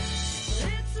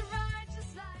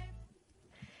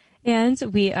And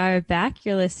we are back.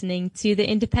 You're listening to the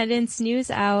Independence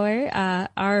News Hour,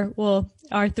 our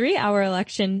 3-hour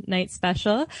election night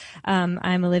special.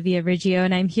 I'm Olivia Riggio,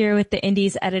 and I'm here with the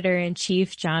Indy's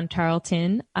editor-in-chief, John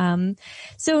Tarleton.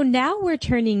 So now we're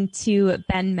turning to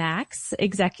Ben Max,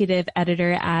 executive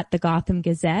editor at the Gotham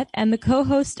Gazette, and the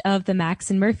co-host of the Max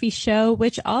and Murphy Show,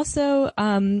 which also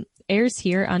airs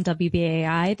here on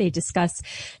WBAI. They discuss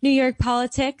New York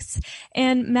politics,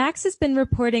 and Max has been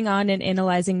reporting on and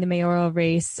analyzing the mayoral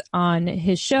race on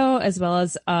his show, as well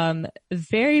as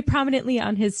very prominently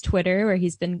on his Twitter, where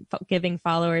he's been giving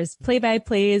followers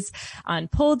play-by-plays on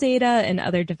poll data and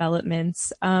other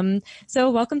developments. So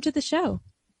welcome to the show.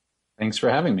 Thanks for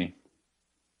having me.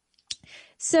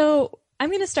 So I'm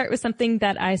going to start with something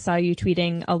that I saw you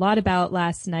tweeting a lot about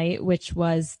last night, which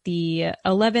was the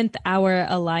 11th hour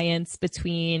alliance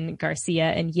between Garcia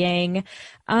and Yang.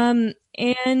 And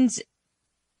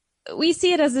we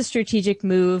see it as a strategic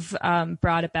move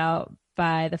brought about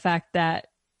by the fact that,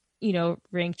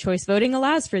 ranked choice voting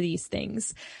allows for these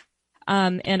things.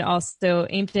 And also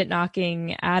aimed at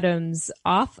knocking Adams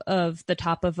off of the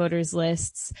top of voters'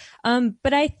 lists.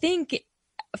 But I think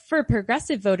for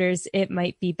progressive voters, it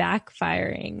might be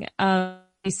backfiring.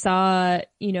 We saw,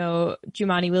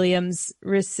 Jumaane Williams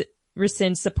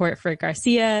rescind support for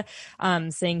Garcia,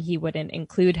 saying he wouldn't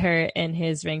include her in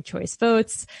his ranked choice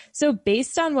votes. So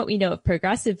based on what we know of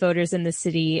progressive voters in the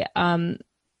city,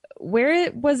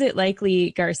 where was it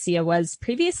likely Garcia was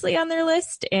previously on their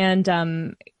list?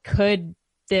 And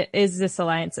is this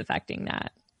alliance affecting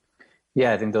that?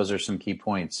 Yeah, I think those are some key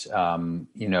points.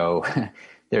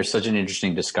 There's such an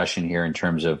interesting discussion here in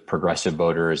terms of progressive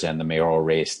voters and the mayoral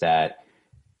race that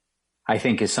I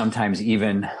think is sometimes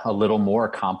even a little more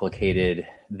complicated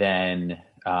than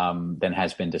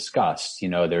has been discussed.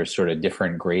 There's sort of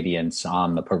different gradients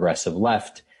on the progressive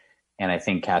left. And I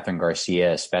think Kathryn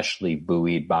Garcia, especially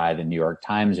buoyed by the New York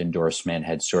Times endorsement,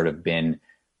 had sort of been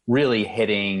really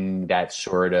hitting that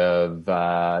sort of,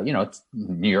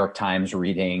 New York Times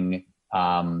reading,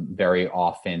 very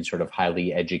often sort of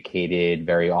highly educated,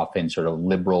 very often sort of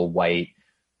liberal white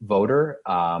voter,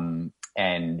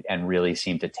 and really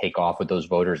seemed to take off with those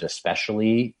voters,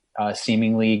 especially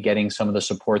seemingly getting some of the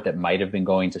support that might have been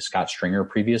going to Scott Stringer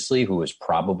previously, who was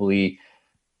probably,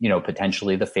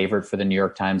 potentially the favorite for the New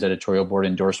York Times editorial board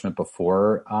endorsement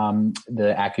before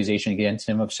the accusation against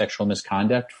him of sexual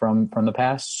misconduct from the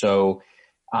past. So,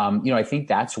 I think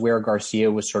that's where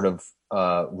Garcia was sort of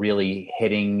really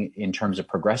hitting in terms of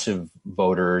progressive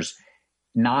voters,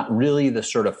 not really the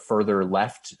sort of further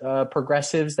left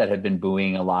progressives that had been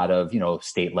booing a lot of,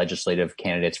 state legislative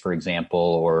candidates, for example,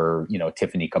 or,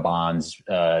 Tiffany Caban's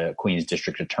Queens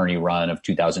District Attorney run of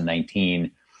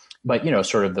 2019, but,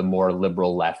 sort of the more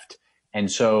liberal left.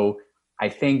 And so I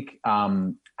think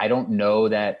I don't know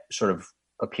that sort of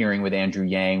appearing with Andrew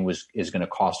Yang is going to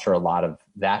cost her a lot of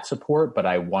that support, but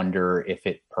I wonder if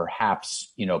it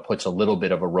perhaps, puts a little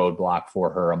bit of a roadblock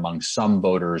for her among some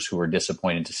voters who are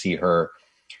disappointed to see her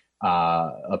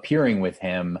appearing with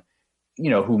him,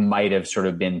 who might have sort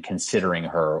of been considering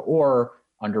her, or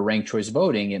under ranked choice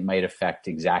voting, it might affect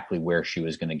exactly where she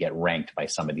was going to get ranked by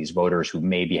some of these voters who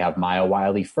maybe have Maya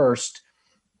Wiley first,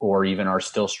 or even are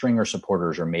still Stringer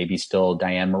supporters, or maybe still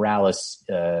Dianne Morales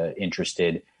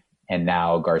interested. And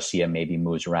now Garcia maybe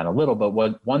moves around a little. But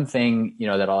one thing,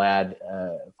 that I'll add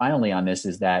finally on this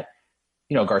is that,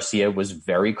 Garcia was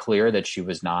very clear that she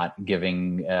was not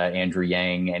giving Andrew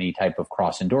Yang any type of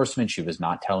cross endorsement. She was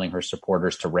not telling her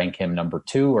supporters to rank him number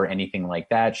 2 or anything like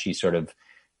that. She sort of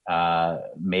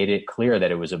made it clear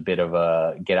that it was a bit of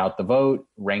a get out the vote,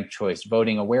 ranked choice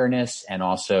voting awareness, and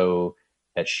also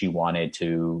that she wanted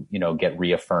to, get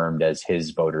reaffirmed as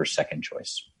his voters' second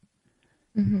choice.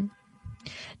 Mm-hmm.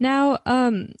 Now,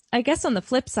 I guess on the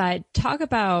flip side, talk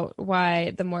about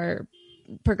why the more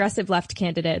progressive left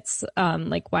candidates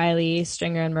like Wiley,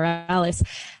 Stringer, and Morales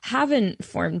haven't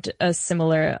formed a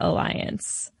similar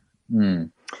alliance.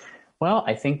 Well,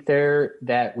 I think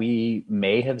that we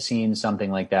may have seen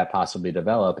something like that possibly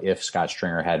develop if Scott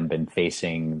Stringer hadn't been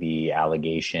facing the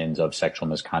allegations of sexual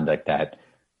misconduct that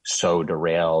so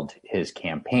derailed his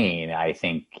campaign. I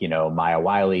think, Maya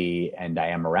Wiley and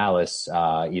Dianne Morales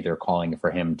either calling for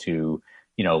him to,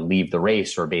 leave the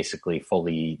race or basically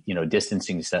fully,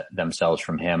 distancing themselves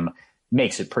from him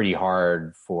makes it pretty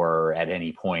hard for at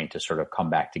any point to sort of come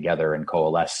back together and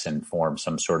coalesce and form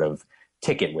some sort of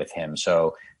ticket with him.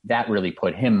 So that really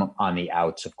put him on the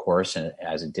outs, of course, and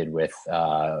as it did with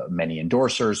many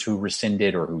endorsers who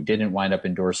rescinded or who didn't wind up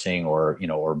endorsing, or,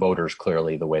 or voters,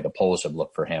 clearly the way the polls have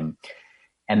looked for him.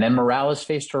 And then Morales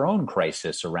faced her own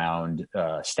crisis around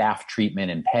staff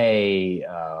treatment and pay,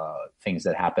 things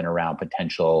that happen around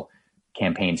potential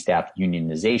campaign staff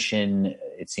unionization.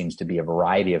 It seems to be a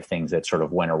variety of things that sort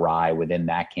of went awry within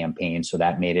that campaign. So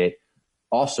that made it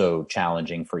also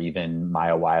challenging for even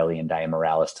Maya Wiley and Dianne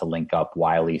Morales to link up.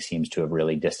 Wiley seems to have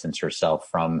really distanced herself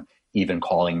from even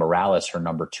calling Morales her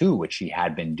number two, which she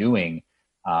had been doing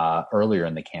earlier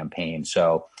in the campaign.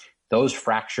 So those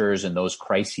fractures and those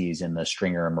crises in the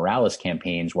Stringer and Morales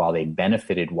campaigns, while they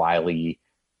benefited Wiley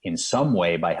in some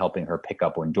way by helping her pick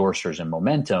up endorsers and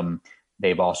momentum,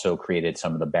 they've also created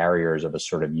some of the barriers of a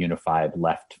sort of unified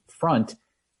left front.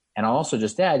 And I'll also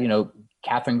just add,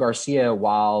 Kathryn Garcia,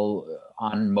 while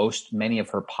on many of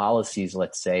her policies,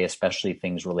 let's say, especially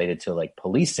things related to like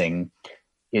policing,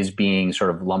 is being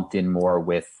sort of lumped in more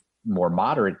with more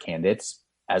moderate candidates.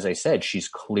 As I said, she's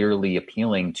clearly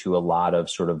appealing to a lot of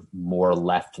sort of more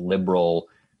left liberal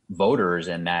voters,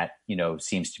 and that,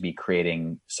 seems to be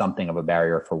creating something of a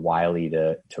barrier for Wiley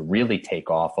to really take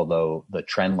off, although the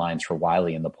trend lines for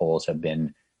Wiley in the polls have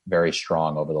been very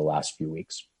strong over the last few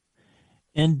weeks.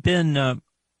 And Ben,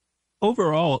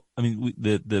 overall, I mean,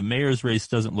 the mayor's race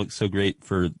doesn't look so great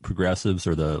for progressives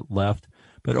or the left,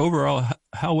 but overall,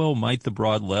 how well might the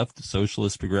broad left,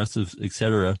 socialists, progressives, et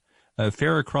cetera,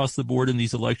 fare across the board in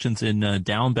these elections in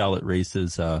down ballot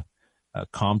races,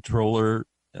 comptroller,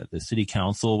 the city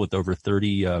council with over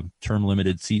 30 term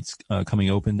limited seats coming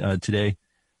open today?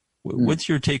 What's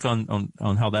your take on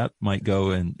how that might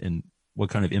go and what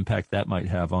kind of impact that might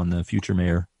have on the future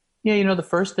mayor? Yeah, the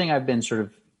first thing I've been sort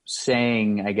of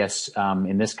saying, I guess,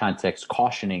 in this context,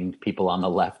 cautioning people on the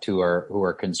left who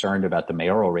are concerned about the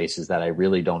mayoral race is that I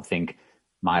really don't think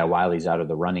Maya Wiley's out of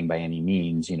the running by any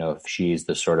means. If she's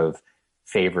the sort of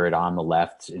favorite on the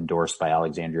left, endorsed by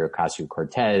Alexandria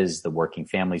Ocasio-Cortez, the Working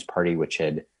Families Party, which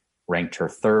had ranked her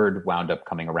third, wound up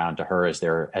coming around to her as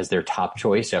their top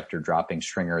choice after dropping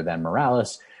Stringer, then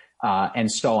Morales,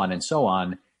 and so on and so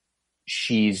on.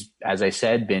 She's, as I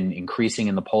said, been increasing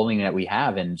in the polling that we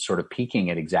have and sort of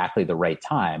peaking at exactly the right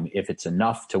time. If it's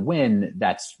enough to win,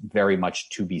 that's very much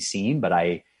to be seen. But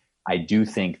I do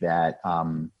think that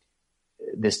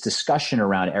this discussion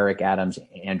around Eric Adams,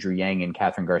 Andrew Yang, and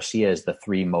Kathryn Garcia as the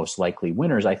three most likely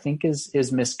winners, I think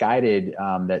is misguided,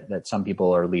 that some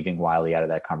people are leaving Wiley out of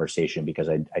that conversation, because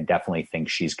I definitely think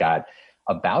she's got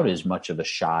about as much of a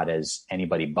shot as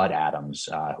anybody but Adams,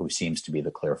 who seems to be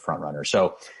the clear front runner.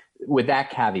 So with that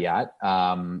caveat,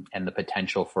 and the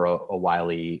potential for a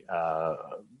Wiley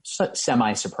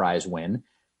semi-surprise win,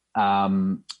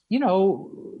 one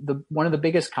of the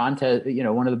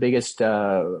biggest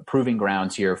proving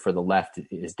grounds here for the left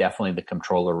is definitely the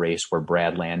comptroller race, where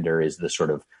Brad Lander is the sort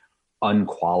of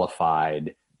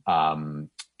unqualified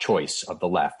choice of the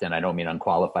left. And I don't mean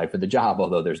unqualified for the job,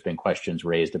 although there's been questions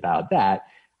raised about that.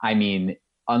 I mean,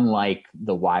 unlike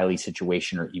the Wiley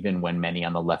situation, or even when many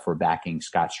on the left were backing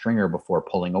Scott Stringer before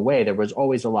pulling away, there was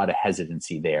always a lot of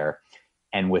hesitancy there.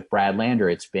 And with Brad Lander,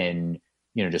 it's been,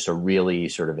 just a really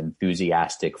sort of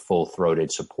enthusiastic,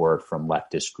 full-throated support from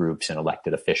leftist groups and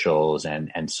elected officials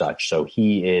and such. So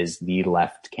he is the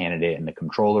left candidate in the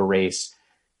comptroller race.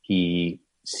 He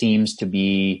seems to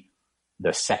be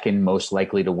the second most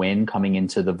likely to win coming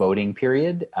into the voting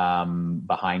period,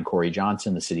 behind Corey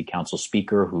Johnson, the city council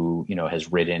speaker, who,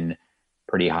 has ridden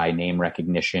pretty high name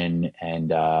recognition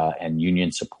and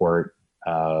union support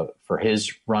for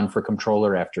his run for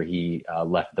comptroller after he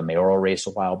left the mayoral race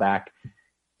a while back.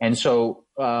 And so,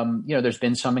 there's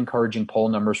been some encouraging poll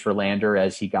numbers for Lander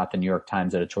as he got the New York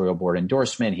Times editorial board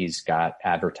endorsement. He's got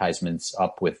advertisements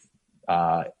up with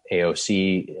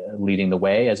AOC leading the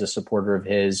way as a supporter of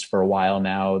his for a while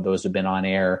now. Those have been on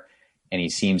air, and he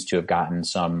seems to have gotten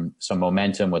some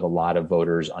momentum with a lot of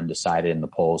voters undecided in the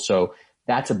polls. So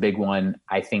that's a big one.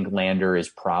 I think Lander is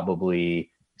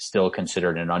probably still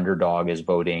considered an underdog as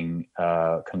voting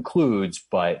concludes,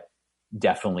 but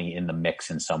definitely in the mix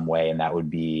in some way. And that would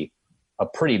be a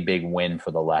pretty big win for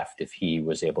the left if he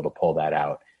was able to pull that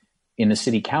out. In the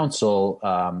city council,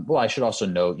 I should also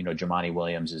note, Jumaane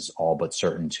Williams is all but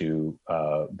certain to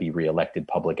be reelected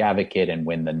public advocate and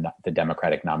win the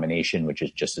Democratic nomination, which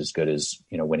is just as good as,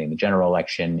 winning the general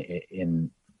election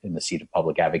in the seat of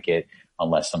public advocate,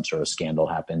 unless some sort of scandal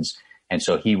happens. And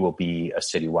so he will be a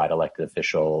citywide elected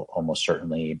official, almost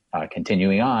certainly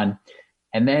continuing on.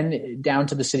 And then down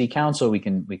to the city council, we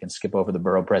can skip over the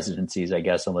borough presidencies, I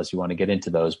guess, unless you want to get into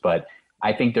those. But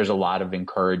I think there's a lot of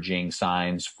encouraging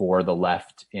signs for the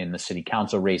left in the city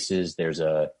council races. There's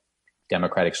a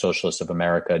Democratic Socialists of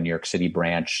America, New York City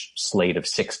branch slate of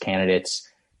 6 candidates.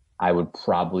 I would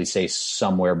probably say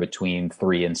somewhere between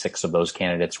 3 and 6 of those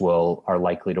candidates are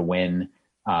likely to win.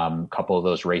 A couple of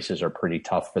those races are pretty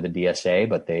tough for the DSA,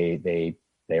 but they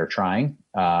are trying,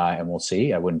 and we'll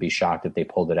see. I wouldn't be shocked if they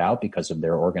pulled it out because of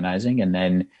their organizing. And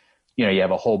then, you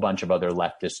have a whole bunch of other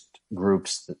leftist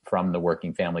groups from the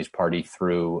Working Families Party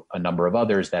through a number of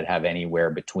others that have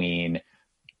anywhere between,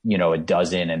 a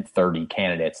dozen and 30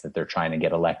 candidates that they're trying to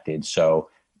get elected. So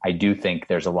I do think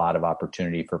there's a lot of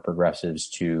opportunity for progressives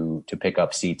to pick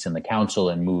up seats in the council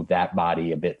and move that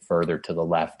body a bit further to the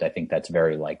left. I think that's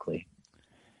very likely.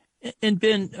 And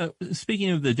Ben,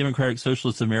 speaking of the Democratic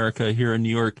Socialists of America here in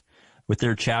New York, with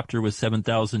their chapter with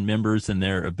 7,000 members and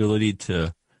their ability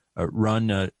to run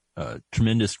a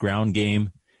tremendous ground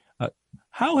game,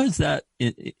 how has that,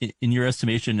 in your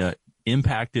estimation,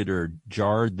 impacted or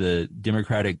jarred the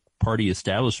Democratic Party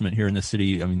establishment here in the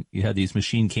city? I mean, you had these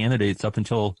machine candidates up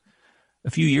until a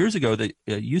few years ago that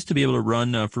used to be able to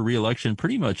run for re-election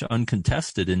pretty much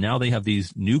uncontested, and now they have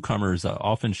these newcomers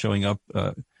often showing up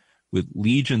with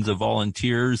legions of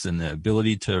volunteers and the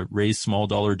ability to raise small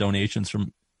dollar donations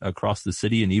from across the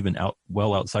city and even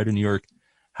outside of New York.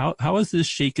 How has this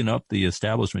shaken up the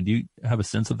establishment? Do you have a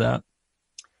sense of that?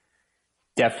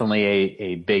 Definitely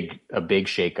a big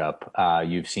shakeup.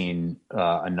 You've seen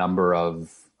a number of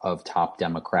top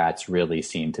Democrats really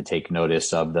seem to take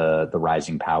notice of the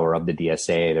rising power of the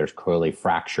DSA. There's clearly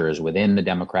fractures within the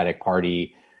Democratic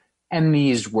Party, and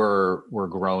these were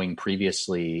growing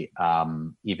previously,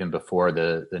 even before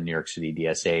the New York City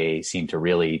DSA seemed to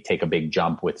really take a big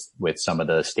jump with some of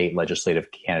the state legislative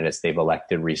candidates they've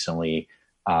elected recently.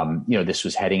 This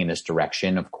was heading in this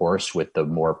direction, of course, with the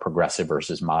more progressive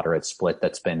versus moderate split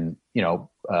that's been,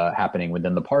 happening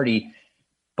within the party.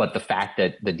 But the fact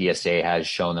that the DSA has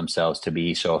shown themselves to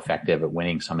be so effective at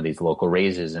winning some of these local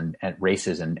races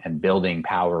and building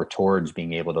power towards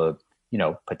being able to,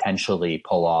 potentially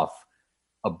pull off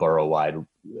a borough-wide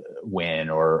win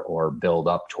or build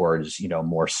up towards,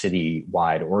 more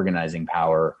city-wide organizing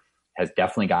power has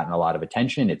definitely gotten a lot of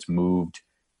attention. It's moved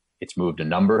a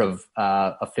number of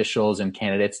officials and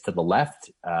candidates to the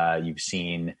left. You've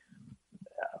seen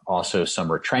also some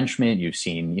retrenchment. You've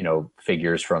seen,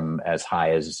 figures from as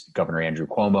high as Governor Andrew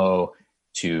Cuomo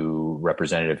to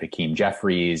Representative Hakeem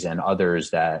Jeffries and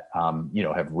others that,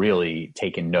 have really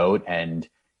taken note and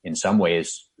in some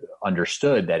ways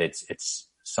understood that it's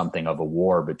something of a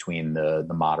war between the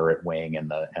moderate wing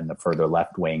and the further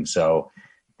left wing. So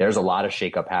there's a lot of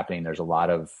shakeup happening. There's a lot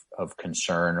of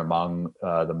concern among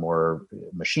the more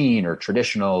machine or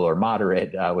traditional or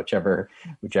moderate, whichever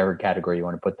category you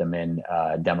want to put them in,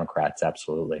 Democrats.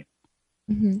 Absolutely.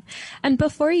 Mm-hmm. And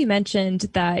before you mentioned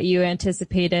that you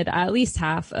anticipated at least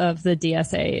half of the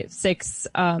DSA 6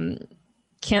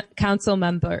 council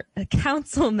member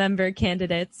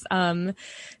candidates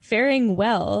faring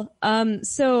well.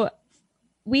 So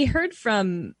we heard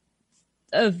from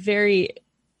a very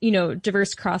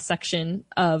diverse cross-section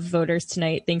of voters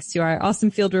tonight, thanks to our awesome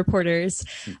field reporters.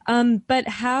 But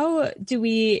how do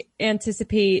we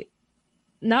anticipate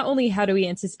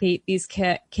these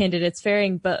candidates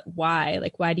faring, but why?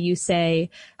 Like, why do you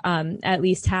say at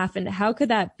least half? And how could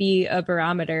that be a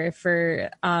barometer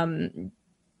for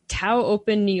how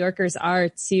open New Yorkers are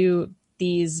to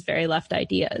these very left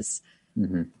ideas?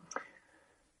 Mm-hmm.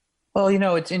 Well,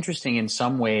 it's interesting in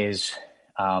some ways.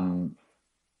 The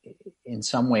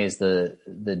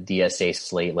DSA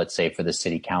slate, let's say for the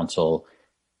city council,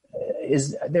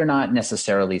 they're not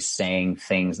necessarily saying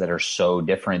things that are so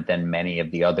different than many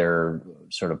of the other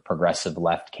sort of progressive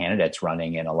left candidates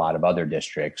running in a lot of other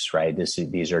districts, right?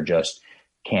 These are just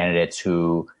candidates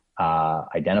who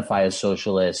identify as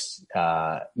socialists,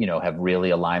 have really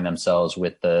aligned themselves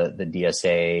with the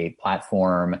DSA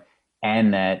platform,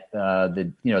 and that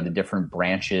the different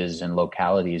branches and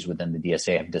localities within the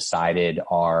DSA have decided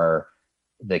are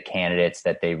the candidates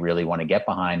that they really want to get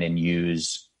behind and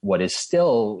use what is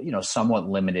still, somewhat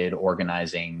limited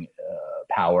organizing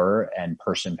power and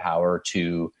person power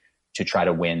to try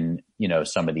to win,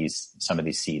 some of these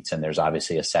seats. And there's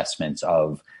obviously assessments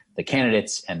of the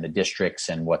candidates and the districts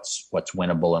and what's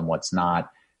winnable and what's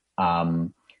not.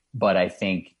 But I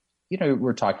think,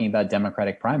 we're talking about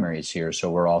Democratic primaries here. So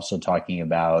we're also talking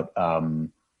about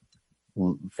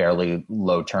fairly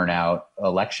low turnout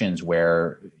elections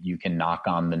where you can knock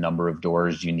on the number of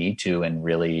doors you need to and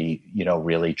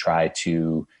really try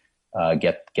to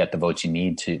get the votes you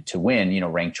need to win.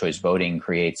 Ranked choice voting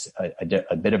creates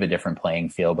a bit of a different playing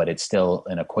field, but it's still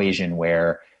an equation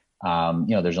where,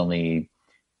 there's only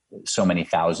so many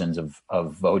thousands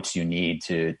of votes you need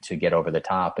to get over the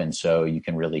top. And so you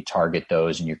can really target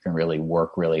those and you can really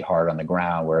work really hard on the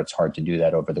ground where it's hard to do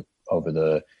that over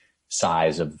the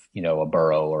size of, a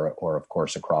borough or of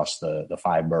course across the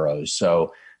 5 boroughs.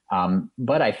 So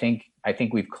But I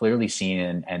think we've clearly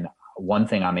seen, and one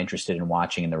thing I'm interested in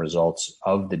watching in the results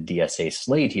of the DSA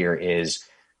slate here is,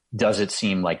 does it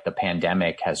seem like the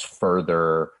pandemic has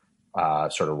further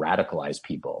sort of radicalized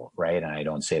people, right? And I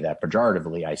don't say that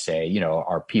pejoratively. I say,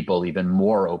 are people even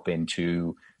more open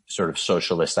to sort of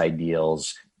socialist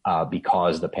ideals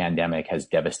because the pandemic has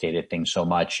devastated things so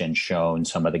much and shown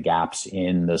some of the gaps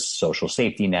in the social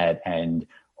safety net and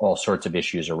all sorts of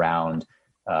issues around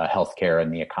healthcare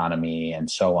and the economy and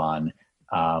so on.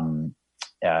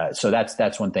 So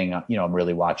that's one thing, I'm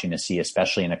really watching to see,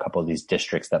 especially in a couple of these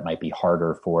districts that might be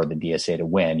harder for the DSA to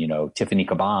win. Tiffany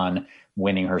Caban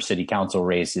winning her city council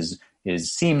race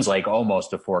seems like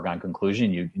almost a foregone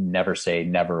conclusion. You never say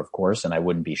never, of course, and I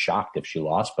wouldn't be shocked if she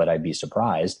lost, but I'd be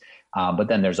surprised. But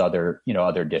then there's other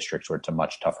districts where it's a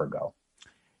much tougher go.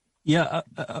 Yeah.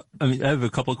 I have a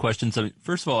couple of questions.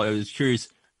 First of all, I was curious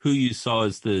who you saw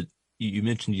as you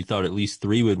mentioned you thought at least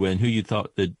 3 would win, who you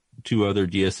thought the 2 other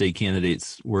DSA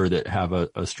candidates were that have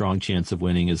a strong chance of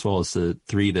winning, as well as the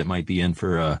 3 that might be in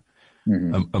for a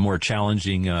more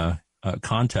challenging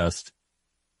contest.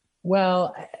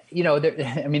 Well,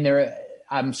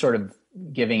 I'm sort of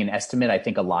giving an estimate. I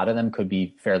think a lot of them could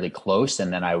be fairly close.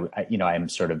 And then I'm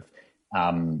sort of,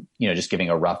 just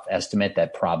giving a rough estimate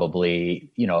that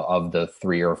probably, of the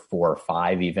 3 or 4 or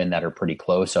 5 even that are pretty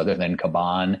close, other than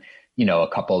Caban, a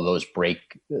couple of those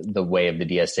break the way of the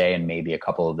DSA and maybe a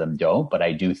couple of them don't. But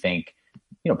I do think,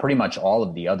 pretty much all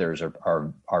of the others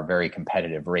are very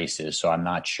competitive races. So I'm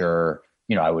not sure,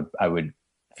 I would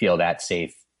feel that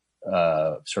safe,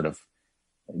 sort of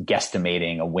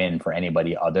guesstimating a win for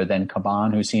anybody other than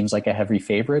Caban, who seems like a heavy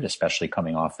favorite, especially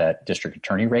coming off that district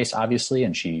attorney race, obviously.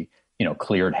 And she,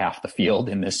 cleared half the field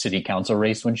in this city council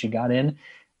race when she got in.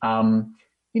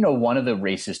 One of the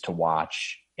races to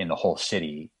watch in the whole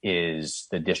city is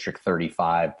the District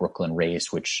 35 Brooklyn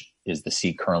race, which is the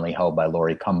seat currently held by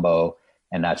Lori Cumbo.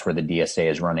 And that's where the DSA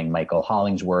is running Michael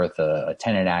Hollingsworth, a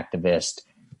tenant activist.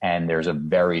 And there's a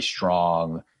very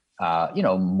strong,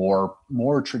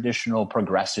 more traditional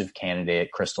progressive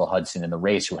candidate, Crystal Hudson, in the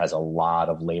race, who has a lot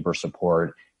of labor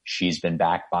support. She's been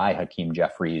backed by Hakeem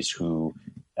Jeffries, who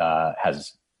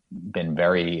has been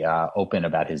very open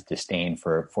about his disdain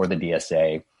for the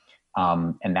DSA.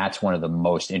 And that's one of the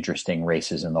most interesting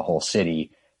races in the whole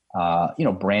city.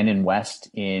 Brandon West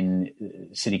in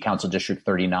City Council District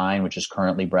 39, which is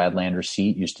currently Brad Lander's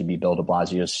seat, used to be Bill de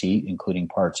Blasio's seat, including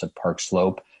parts of Park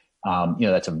Slope.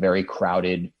 That's a very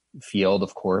crowded field,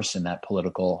 of course, in that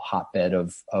political hotbed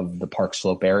of the Park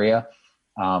Slope area.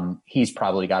 He's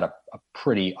probably got a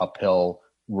pretty uphill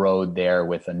road there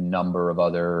with a number of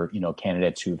other,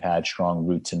 candidates who've had strong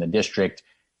roots in the district.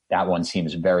 That one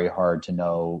seems very hard to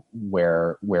know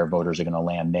where voters are going to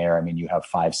land there. I mean, you have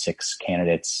 5-6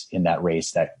 candidates in that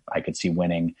race that I could see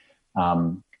winning.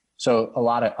 So a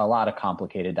lot of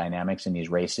complicated dynamics in these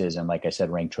races. And like I said,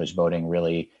 ranked choice voting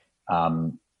really,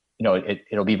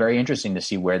 it'll be very interesting to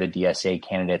see where the DSA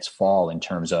candidates fall in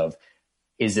terms of,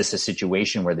 is this a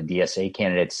situation where the DSA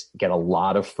candidates get a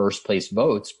lot of first place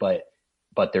votes, but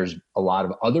there's a lot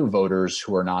of other voters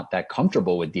who are not that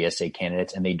comfortable with DSA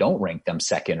candidates and they don't rank them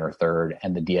second or third.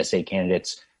 And the DSA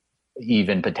candidates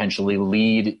even potentially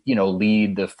lead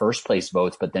the first place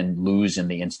votes, but then lose in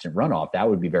the instant runoff. That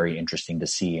would be very interesting to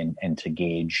see and to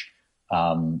gauge,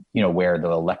 where the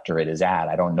electorate is at.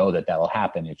 I don't know that that'll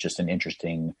happen. It's just an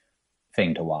interesting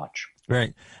thing to watch.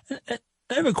 Right. I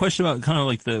have a question about kind of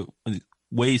like the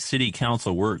way city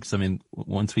council works. I mean,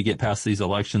 once we get past these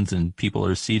elections and people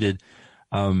are seated,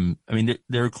 there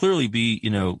will clearly be,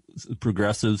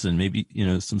 progressives and maybe,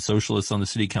 some socialists on the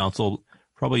city council,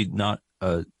 probably not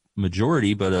a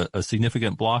majority, but a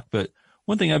significant block. But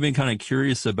one thing I've been kind of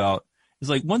curious about is,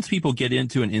 like, once people get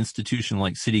into an institution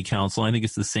like city council, I think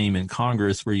it's the same in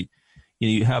Congress, where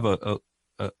you have a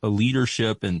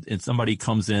leadership and somebody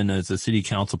comes in as a city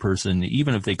council person,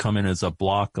 even if they come in as a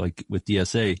block, like with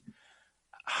DSA,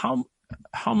 how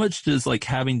much does, like,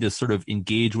 having to sort of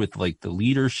engage with, like, the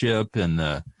leadership and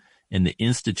the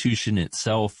institution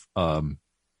itself, blunt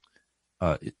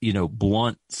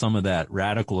some of that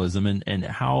radicalism, and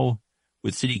how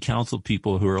with city council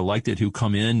people who are elected, who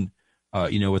come in,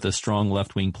 with a strong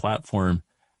left-wing platform,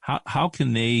 how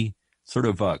can they sort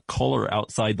of color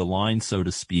outside the line, so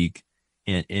to speak,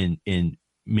 and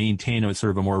maintain a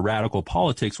sort of a more radical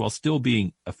politics while still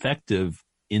being effective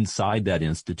inside that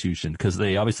institution? Because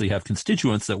they obviously have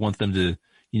constituents that want them to,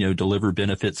 deliver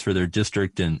benefits for their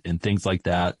district and things like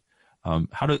that.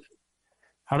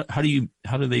 How how do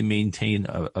they maintain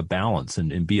a balance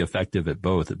and be effective at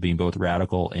both, at being both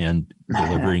radical and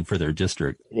delivering for their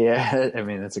district? Yeah, I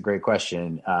mean, that's a great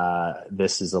question.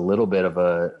 This is a little bit of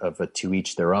a to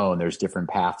each their own. There's different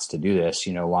paths to do this.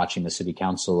 You know, watching the city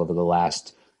council over the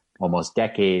last almost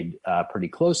decade pretty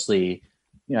closely,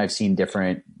 you know, I've seen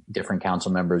different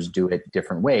council members do it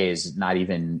different ways. Not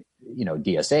even, you know,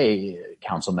 DSA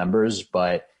council members,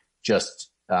 but just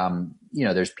you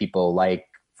know, there's people like,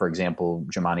 for example,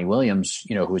 Jumaane Williams,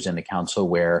 you know, who's in the council,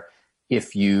 where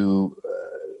if you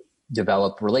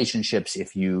develop relationships,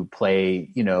 if you play,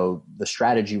 you know, the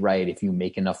strategy right, if you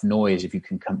make enough noise, if you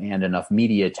can command enough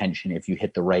media attention, if you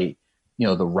hit the right, you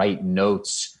know, the right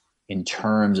notes in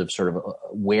terms of sort of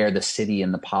where the city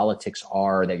and the politics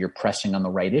are, that you're pressing on the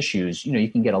right issues, you know,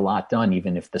 you can get a lot done,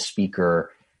 even if the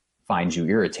speaker finds you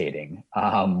irritating.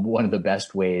 One of the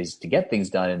best ways to get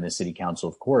things done in the city council,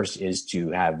 of course, is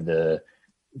to have the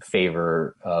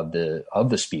favor of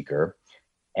the speaker.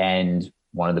 And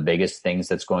one of the biggest things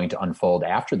that's going to unfold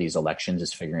after these elections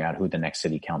is figuring out who the next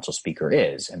city council speaker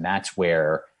is. And that's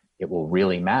where it will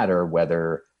really matter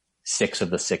whether 6 of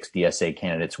the 6 DSA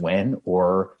candidates win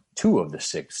or 2 of the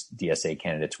 6 DSA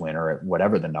candidates win, or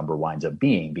whatever the number winds up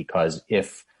being. Because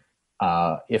if,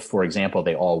 for example,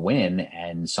 they all win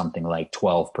and something like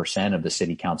 12% of the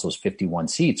city council's 51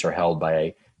 seats are held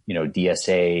by, you know,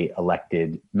 DSA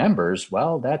elected members,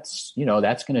 well, that's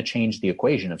going to change the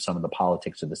equation of some of the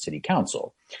politics of the city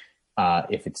council.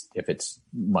 If it's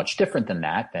much different than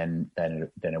that, then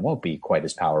it won't be quite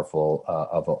as powerful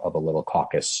of a little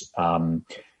caucus.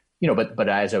 You know, but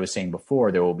as I was saying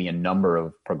before, there will be a number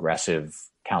of progressive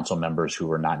council members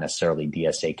who are not necessarily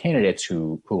DSA candidates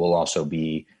who will also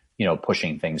be, you know,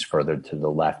 pushing things further to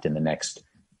the left in the next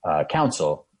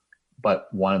council.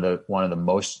 But one of the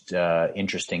most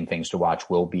interesting things to watch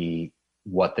will be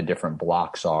what the different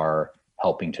blocks are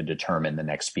helping to determine the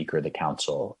next speaker of the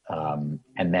council. And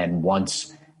then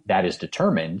once that is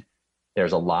determined,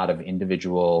 there's a lot of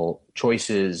individual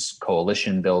choices,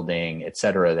 coalition building, et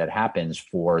cetera, that happens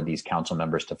for these council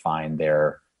members to find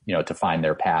their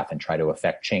path and try to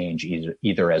affect change,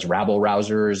 either as rabble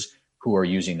rousers who are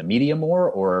using the media more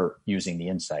or using the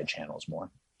inside channels more.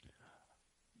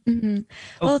 Mm-hmm.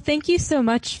 Well, thank you so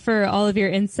much for all of your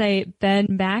insight, Ben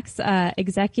Max,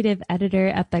 executive editor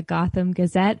at the Gotham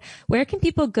Gazette. Where can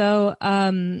people go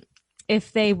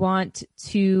if they want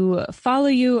to follow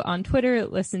you on Twitter,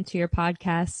 listen to your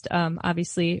podcast,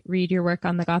 obviously read your work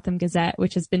on the Gotham Gazette,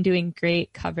 which has been doing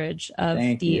great coverage of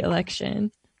the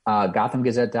election?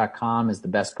 GothamGazette.com is the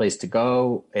best place to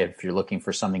go. If you're looking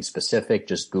for something specific,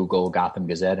 just Google Gotham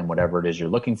Gazette and whatever it is you're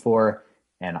looking for.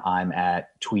 And I'm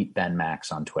at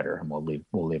 @TweetBenMax on Twitter, and we'll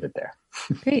leave it there.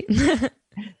 Great.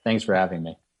 Thanks for having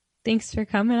me. Thanks for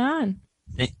coming on.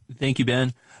 Thank you,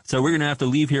 Ben. So we're going to have to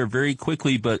leave here very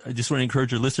quickly, but I just want to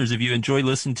encourage our listeners, if you enjoy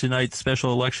listening to tonight's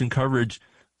special election coverage,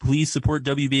 please support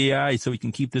WBAI so we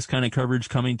can keep this kind of coverage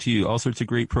coming to you. All sorts of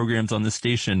great programs on this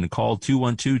station. Call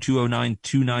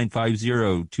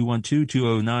 212-209-2950,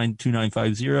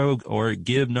 212-209-2950, or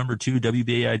give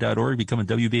WBAI.org. Become a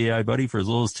WBAI buddy for as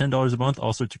little as $10 a month.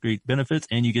 All sorts of great benefits,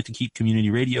 and you get to keep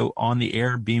community radio on the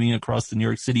air, beaming across the New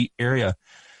York City area.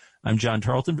 I'm John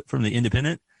Tarleton from The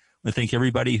Independent. I want to thank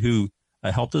everybody who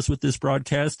helped us with this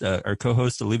broadcast. Our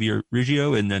co-host, Olivia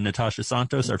Riggio, and then Natasha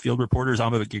Santos, our field reporters,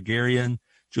 Amma Gagarian,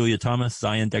 Julia Thomas,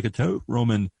 Zion Decato,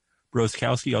 Roman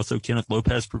Broskowski. Also, Kenneth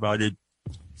Lopez provided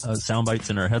sound bites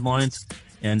in our headlines.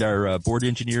 And our board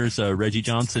engineers, Reggie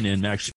Johnson and Max